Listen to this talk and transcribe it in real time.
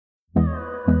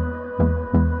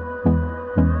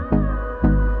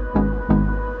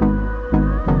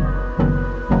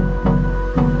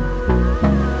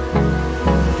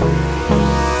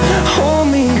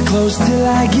close till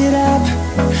I get up.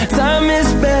 Time is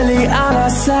barely on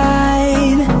our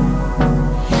side.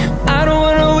 I don't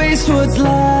wanna waste what's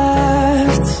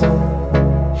left.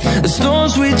 The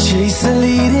storms we chase are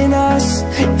leading us,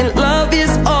 and love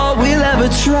is all we'll ever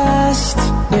trust.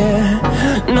 Yeah,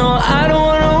 no, I don't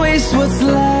wanna waste what's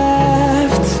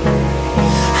left.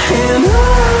 And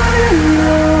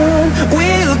on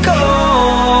we'll go,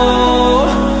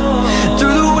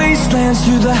 through the wastelands,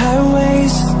 through the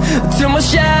highways, till my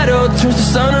shadow turns to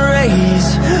sun rays.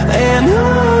 And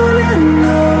on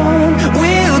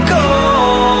we'll go,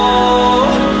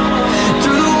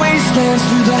 through the wastelands,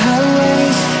 through the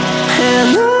highways, and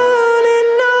on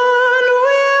we'll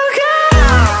go.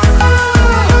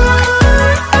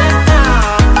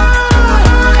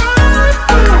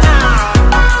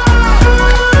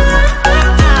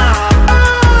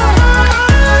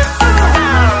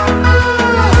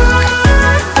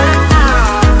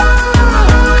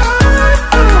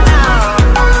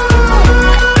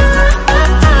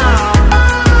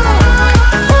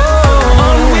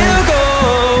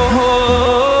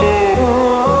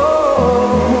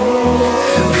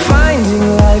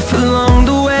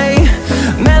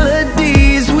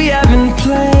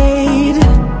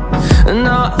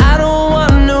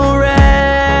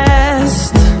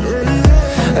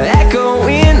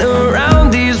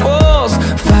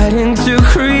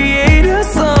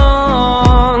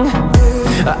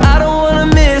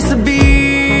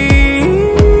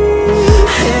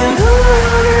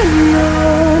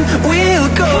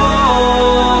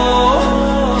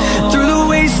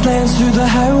 Through the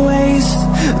highways,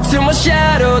 till my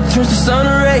shadow turns to sun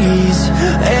rays.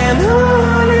 And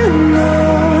on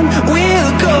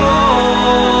we'll go,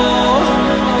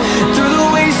 through the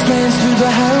wastelands, through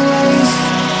the highways,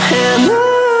 and on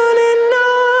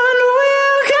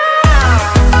we'll go.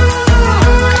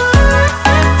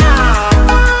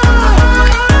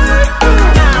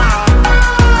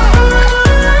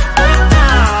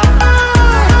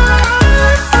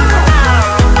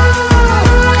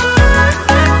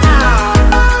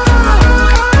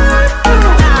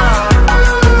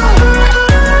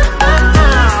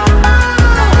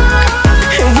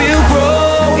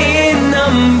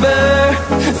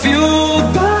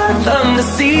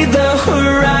 See the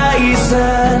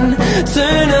horizon,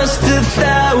 turn us to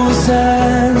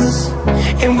thousands,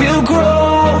 and we'll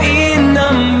grow in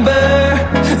number,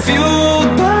 fueled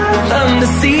by them to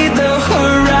see the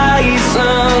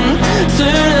horizon,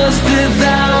 turn us to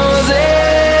thousands.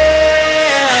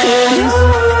 And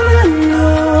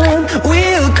on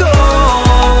we'll go,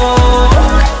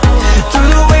 through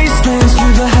the wastelands,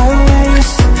 through the highways,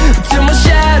 till my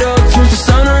shadow turns to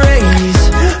sun rays.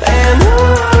 And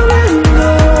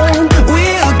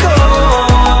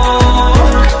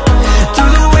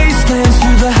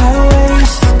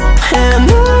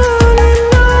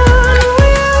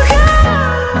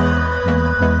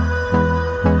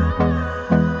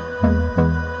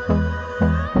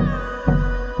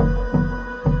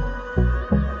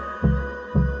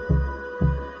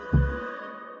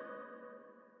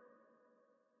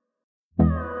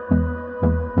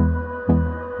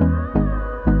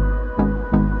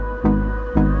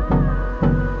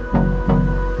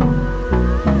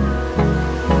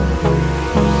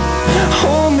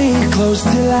close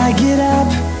till I get up.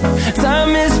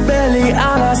 Time is barely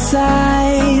on our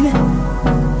side.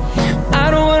 I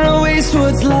don't wanna waste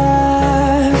what's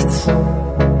left.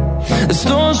 The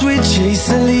storms we chase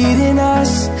are leading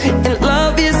us, and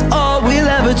love is all we'll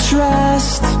ever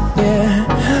trust. Yeah,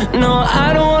 no,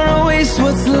 I don't wanna waste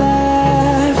what's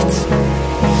left.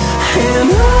 And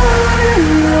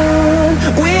on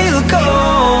we'll go,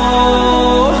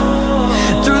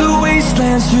 through the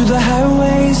wastelands, through the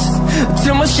highways,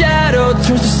 till my shadow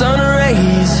turns to sun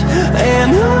rays.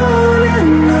 And on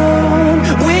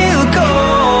we'll go,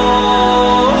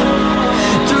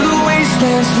 through the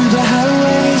wastelands, through the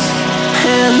highways,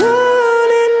 and on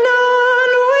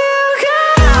we'll go.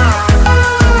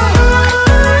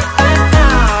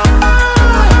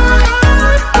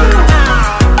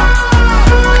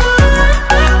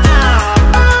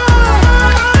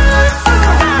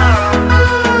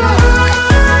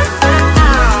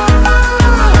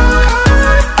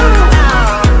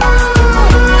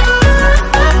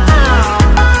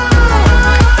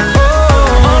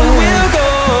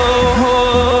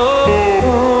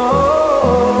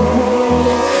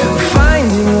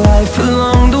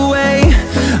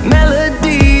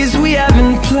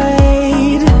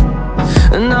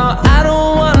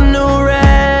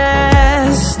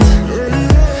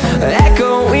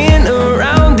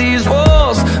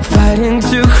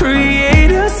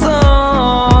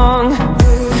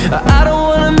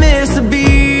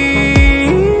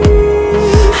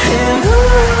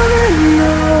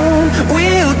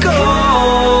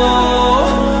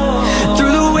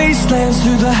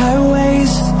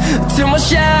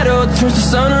 turns to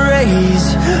sun rays,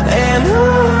 and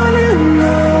on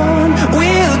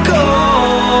we'll go,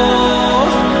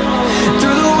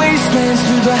 through the wastelands,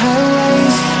 through the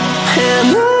highways,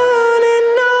 and on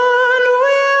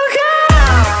we'll go.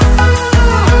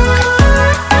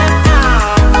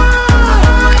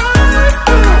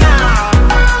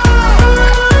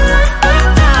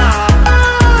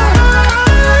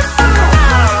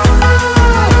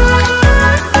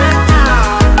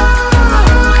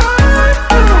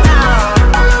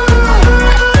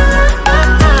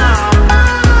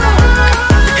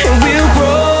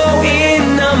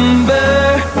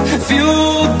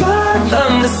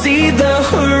 See the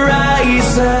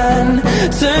horizon,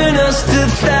 turn us to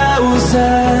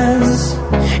thousands,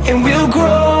 and we'll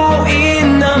grow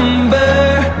in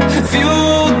number,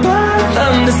 fueled by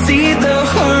them to see the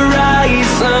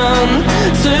horizon,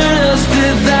 turn us to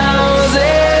thousands,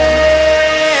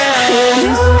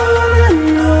 and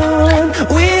on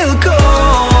we'll go,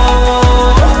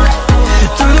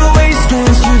 through the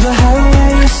wastelands, through the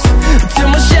highways, till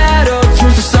my shadow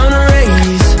turns to sun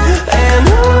rays, and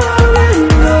on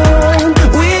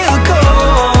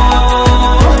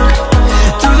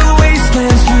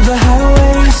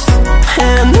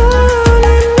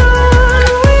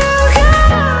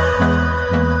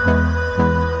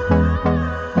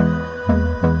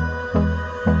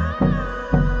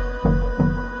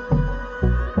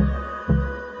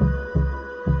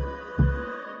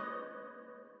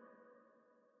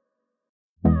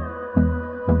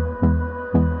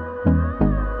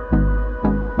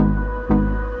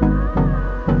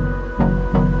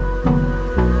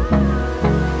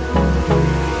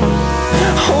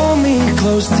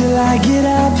close till I get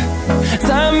up.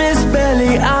 Time is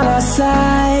barely on our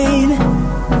side.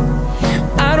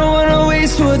 I don't wanna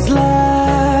waste what's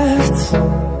left.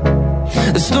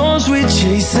 The storms we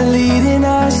chase are leading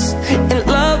us, and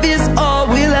love is all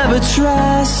we'll ever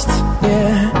trust.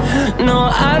 Yeah, no,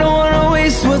 I don't wanna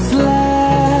waste what's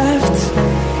left.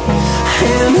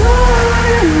 And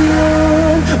on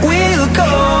we'll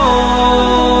go,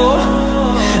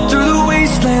 through the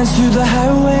wastelands, through the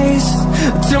highways,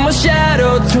 till my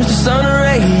shadow turns to sun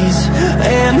rays,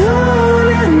 and on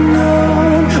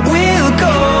we'll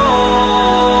go,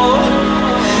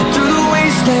 through the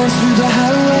wastelands, through the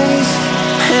highways,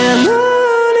 and on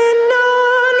we'll go.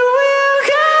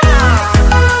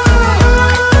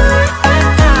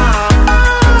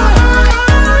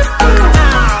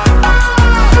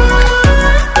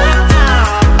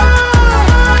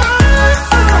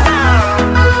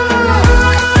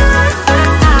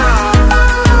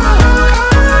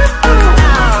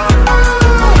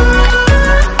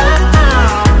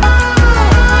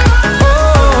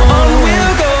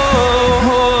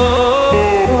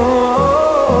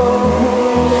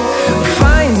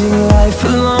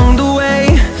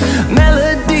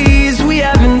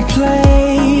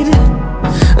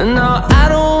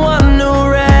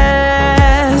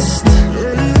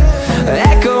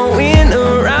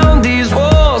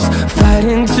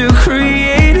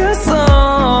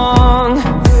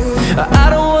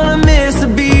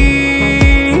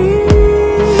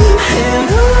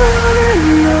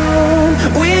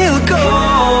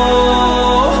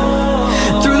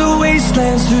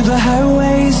 Through the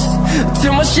highways,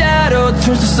 till my shadow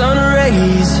turns to sun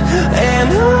rays, and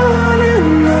on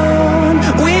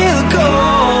we'll go,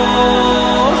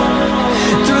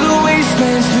 through the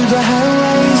wastelands, through the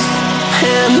highways,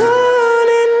 and on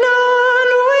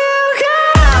we'll go.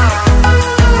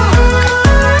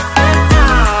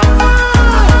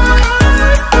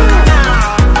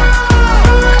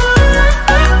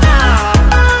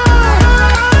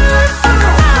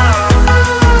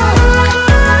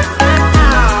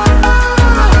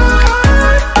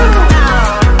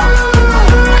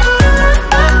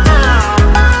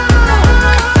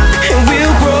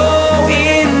 We'll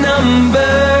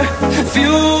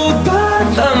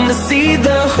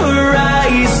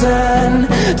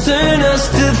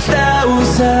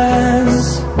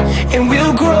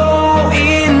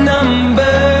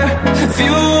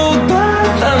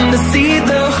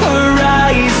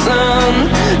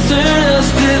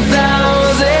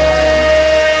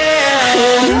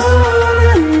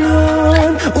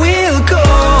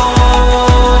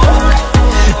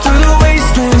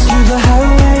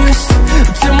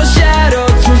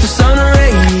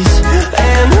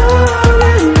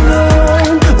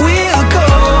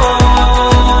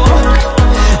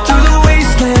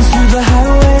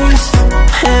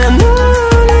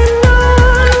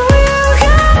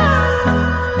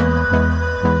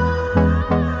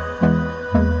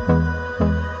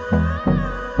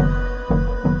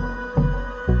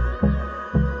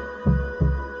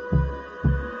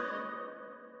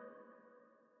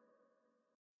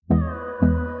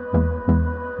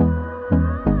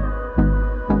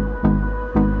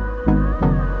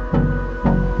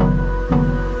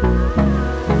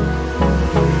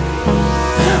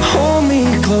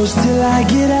close till I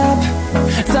get up.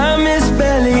 Time is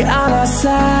barely on our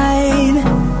side.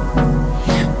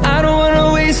 I don't wanna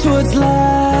waste what's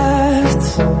left.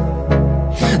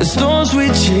 The storms we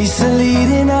chase are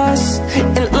leading us,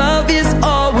 and love is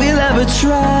all we'll ever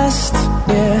trust.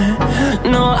 Yeah,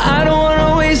 no, I don't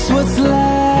wanna waste what's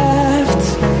left.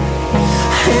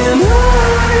 And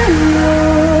on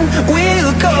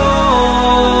we'll go,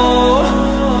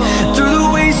 through the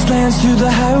wastelands, through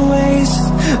the highways,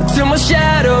 till my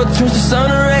shadow turns to sun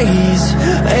rays.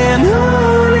 And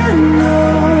on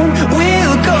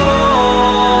we'll go,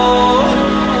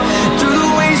 through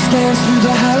the wastelands, through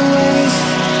the highways,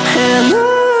 and on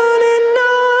we'll go.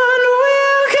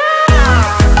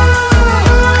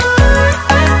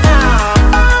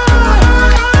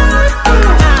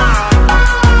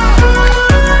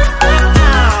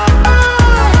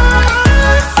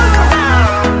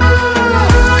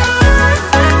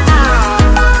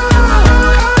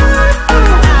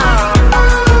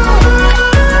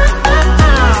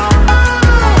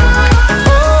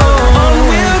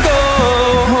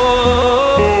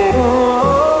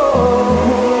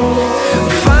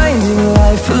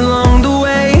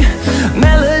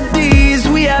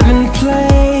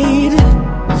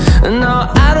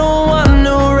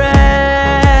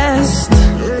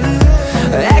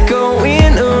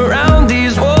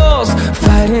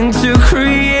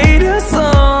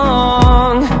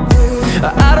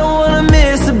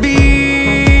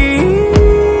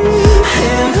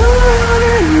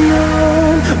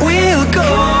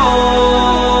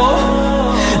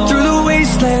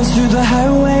 Through the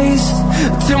highways,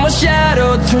 till my shadow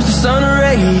turns to sun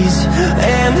rays.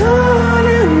 And on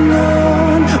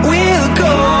we'll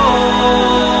go,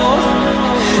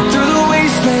 through the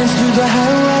wastelands, through the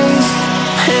highways,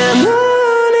 and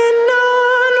on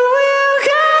we'll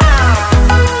go.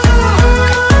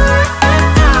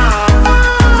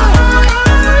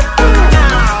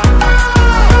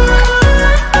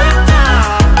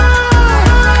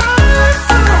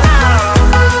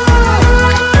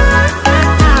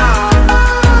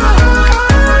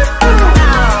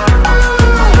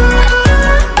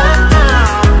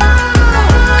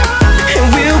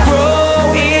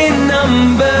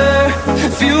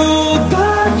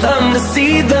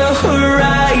 See the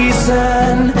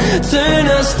horizon turn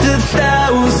us to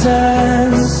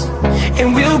thousands, and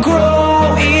we'll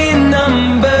grow in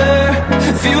number,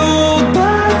 fueled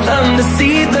by them. To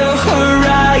see the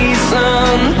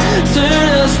horizon turn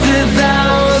us to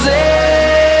thousands,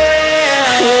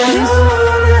 and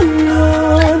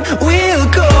on we'll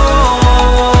go,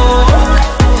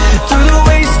 through the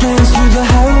wastelands, through the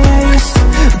highways,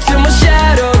 till my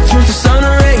shadow turns to sun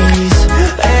rays.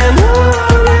 And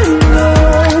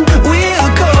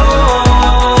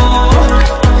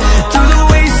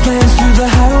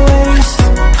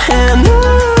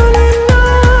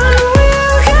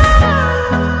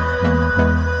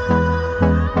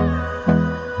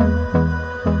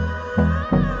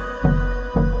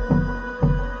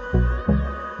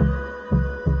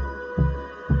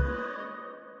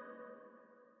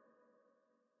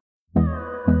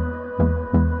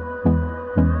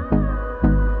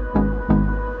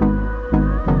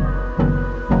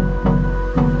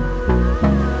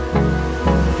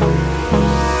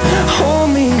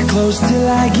close till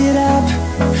I get up.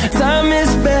 Time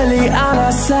is barely on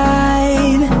our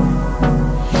side.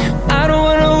 I don't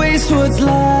wanna waste what's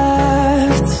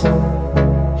left.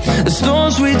 The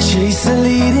storms we chase are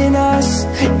leading us,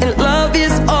 and love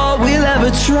is all we'll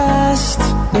ever trust.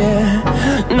 Yeah,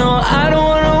 no, I don't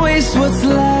wanna waste what's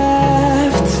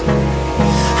left.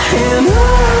 And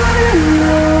on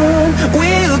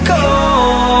we'll go,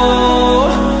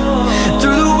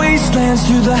 through the wastelands,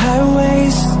 through the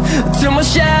highways, till my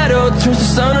shadow turns to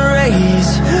sun rays.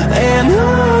 And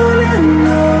on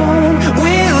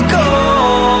we'll go,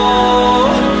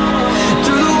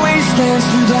 through the wastelands,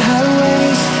 through the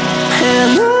highways,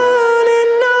 and on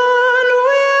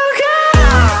we'll go.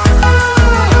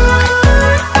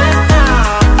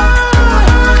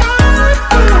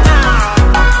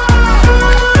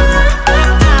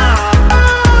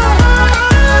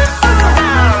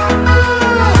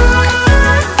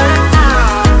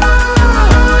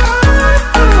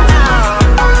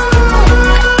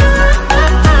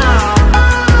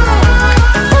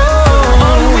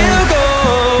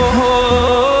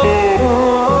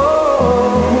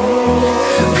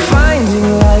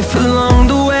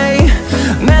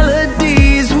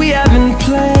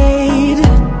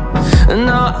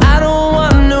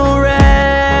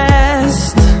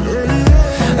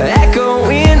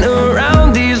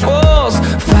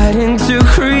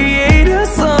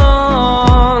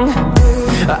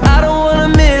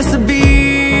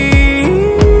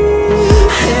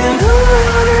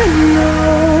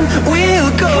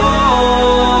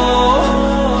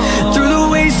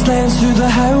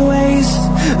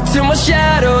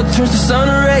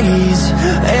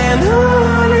 and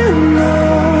on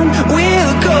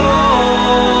we'll go,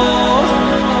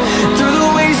 through the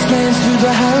wastelands, through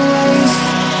the highways,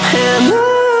 and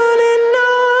on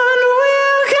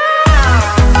we'll go.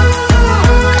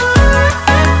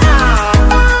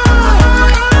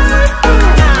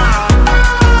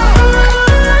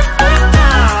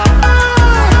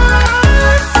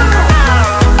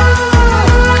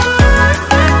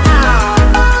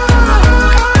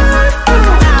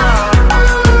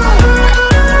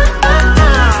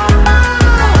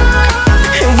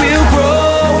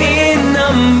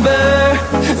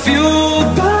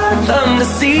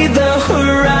 See the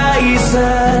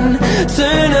horizon,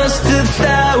 turn us to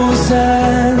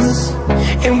thousands,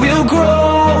 and we'll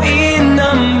grow in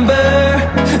number,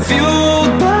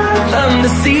 fueled by them to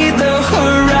see the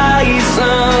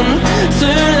horizon,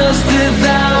 turn us to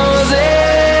thousands,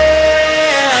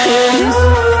 and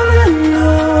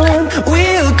on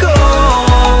we'll go,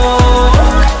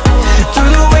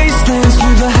 through the wastelands,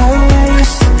 through the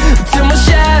highways, till my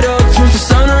shadow turns to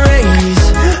sun rays,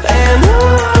 and on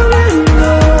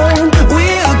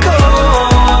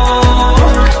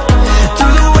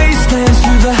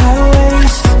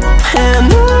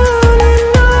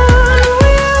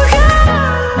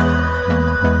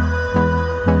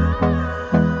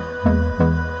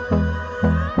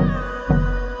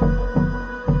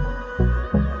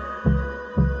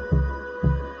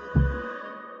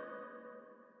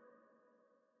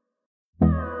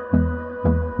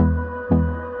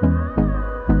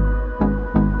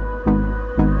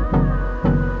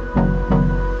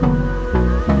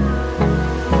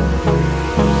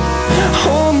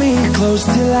close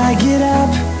till I get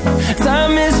up.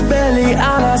 Time is barely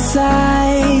on our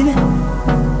side.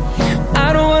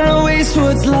 I don't wanna waste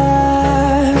what's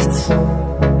left.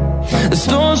 The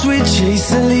storms we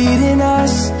chase are leading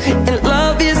us, and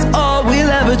love is all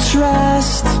we'll ever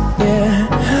trust. Yeah,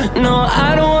 no,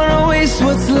 I don't wanna waste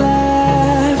what's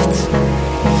left.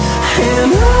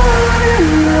 And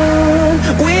on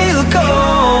we'll go,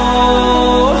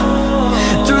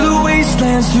 through the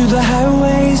wastelands, through the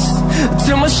highways,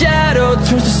 till my shadow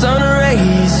turns to sun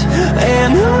rays,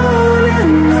 and on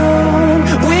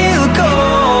we'll go,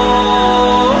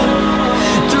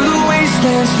 through the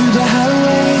wastelands, through the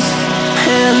highways,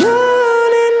 and on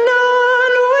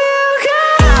we'll go.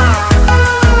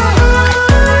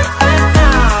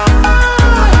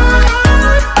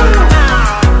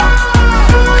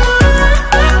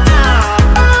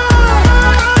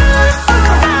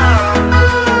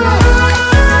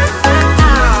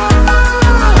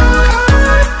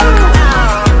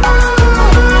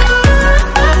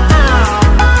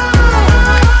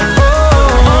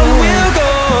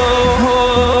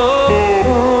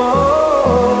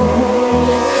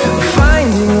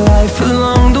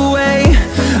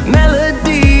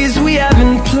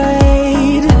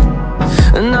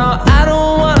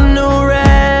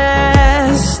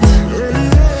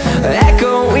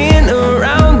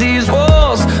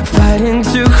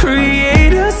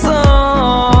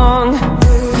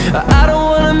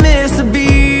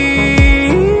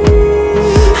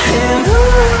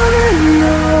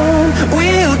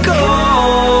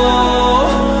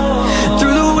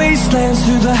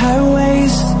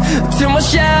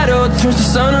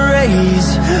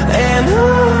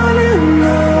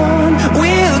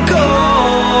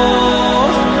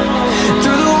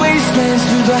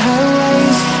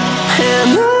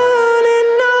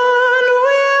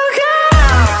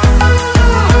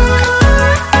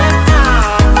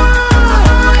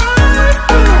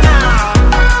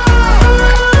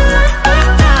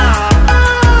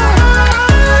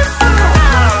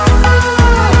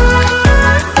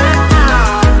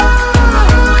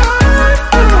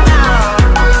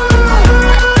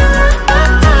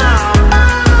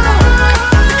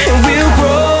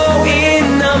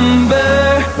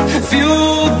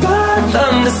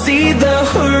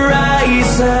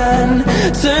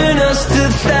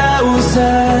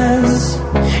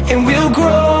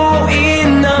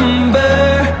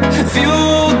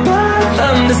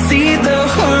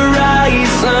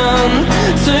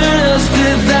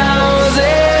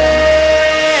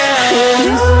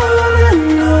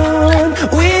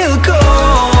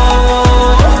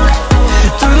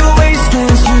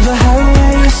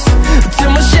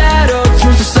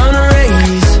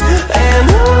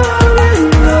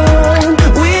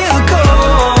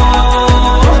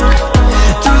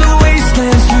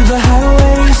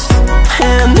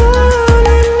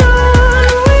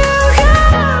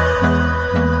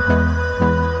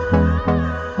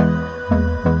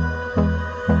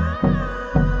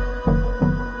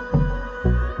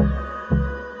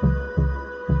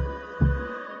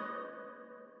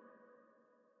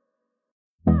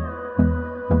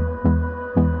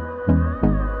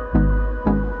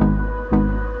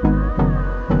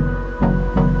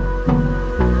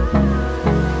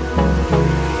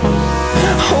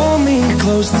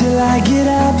 close till I get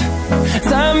up.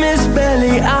 Time is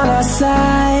barely on our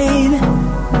side.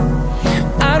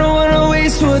 I don't wanna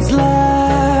waste what's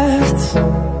left.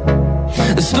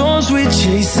 The storms we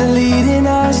chase are leading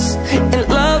us, and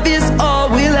love is all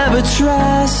we'll ever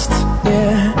trust.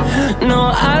 Yeah, no,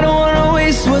 I don't wanna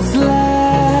waste what's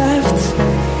left.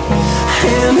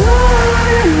 And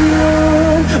on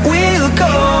we'll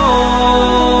go,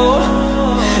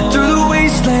 through the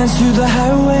wastelands, through the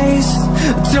highways,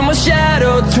 till my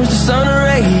shadow turns to sun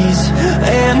rays.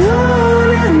 And on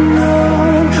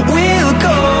we'll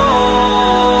go,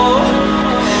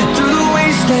 through the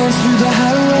wastelands, through the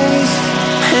highways,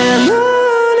 and on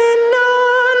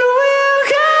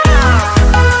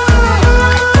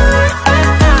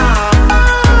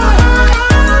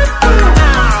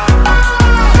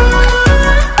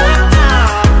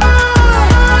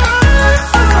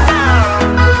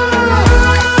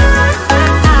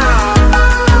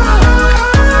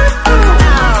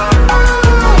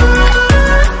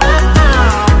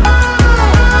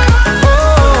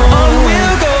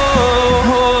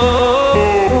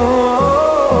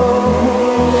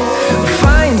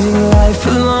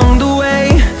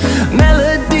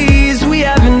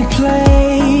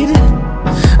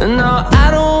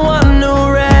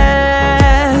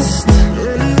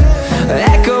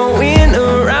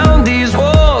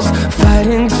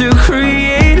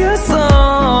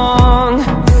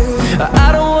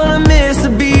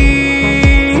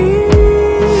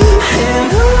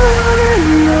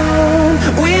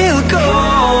we'll go.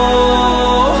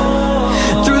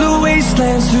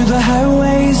 Through the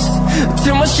highways,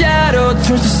 till my shadow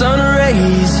turns to sun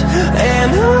rays.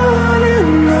 And on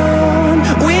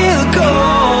we'll go,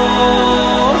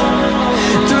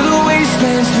 through the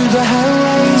wastelands, through the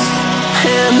highways,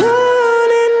 and on.